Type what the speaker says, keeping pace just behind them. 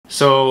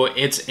So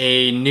it's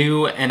a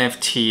new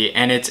NFT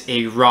and it's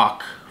a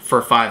rock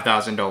for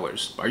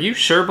 $5,000. Are you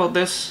sure about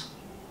this?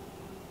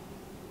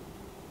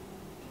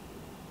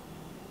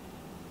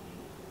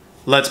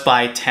 Let's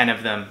buy 10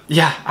 of them.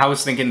 Yeah, I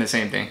was thinking the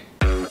same thing.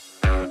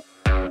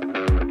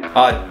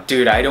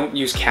 Dude, I don't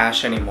use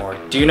cash anymore.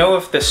 Do you know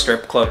if the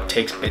strip club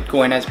takes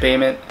Bitcoin as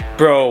payment?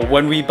 Bro,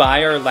 when we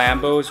buy our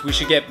Lambos, we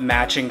should get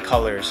matching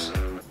colors.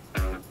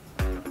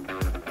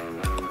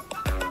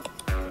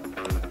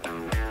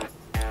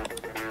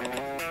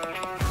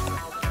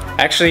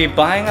 Actually,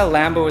 buying a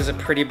Lambo is a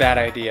pretty bad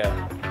idea.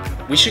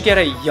 We should get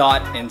a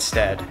yacht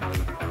instead.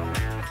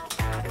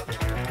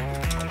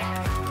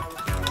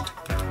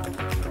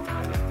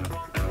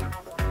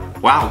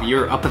 Wow,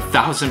 you're up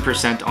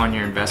 1,000% on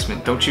your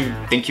investment. Don't you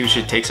think you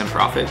should take some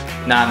profit?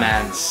 Nah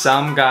man,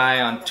 some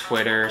guy on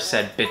Twitter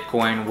said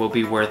Bitcoin will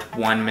be worth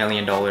 $1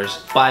 million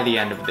by the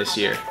end of this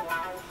year.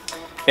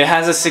 It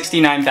has a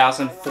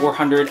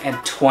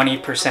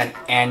 69,420%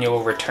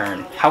 annual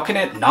return. How can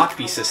it not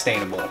be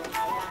sustainable?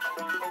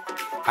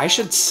 I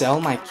should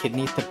sell my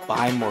kidney to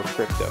buy more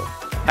crypto.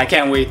 I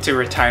can't wait to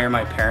retire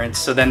my parents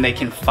so then they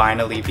can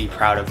finally be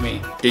proud of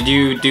me. Did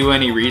you do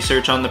any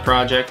research on the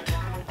project?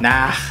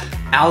 Nah,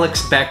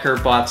 Alex Becker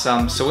bought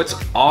some, so it's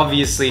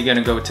obviously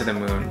gonna go to the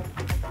moon.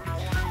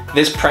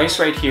 This price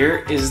right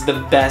here is the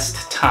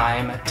best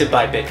time to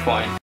buy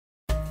Bitcoin.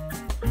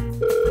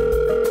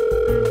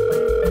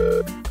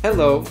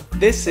 Hello,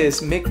 this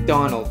is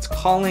McDonald's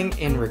calling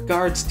in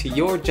regards to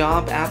your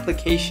job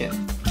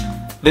application.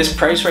 This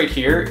price right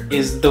here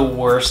is the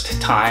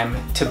worst time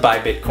to buy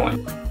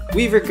Bitcoin.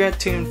 We regret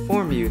to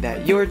inform you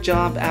that your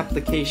job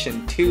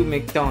application to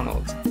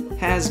McDonald's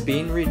has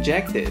been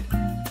rejected.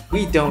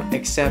 We don't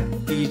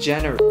accept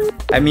degenerates.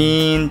 I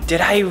mean, did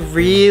I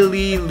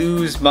really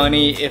lose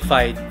money if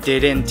I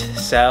didn't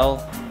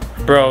sell?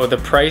 Bro, the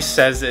price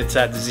says it's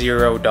at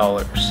 $0.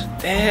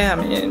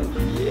 Damn, yeah,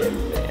 man.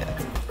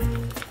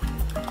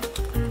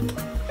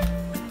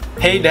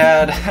 Hey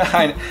Dad,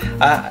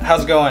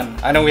 how's it going?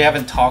 I know we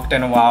haven't talked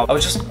in a while. I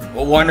was just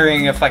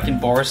wondering if I can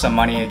borrow some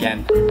money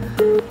again.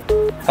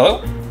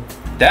 Hello?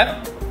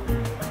 Dad?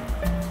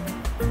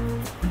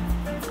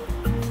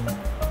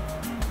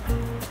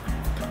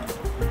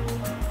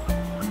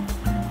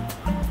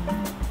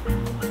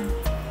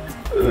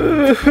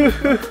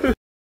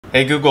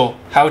 Hey Google,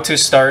 how to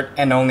start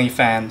an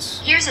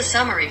OnlyFans. Here's a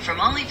summary from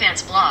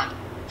OnlyFans blog.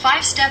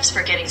 5 steps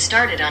for getting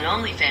started on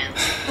OnlyFans.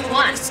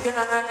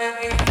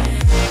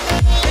 1.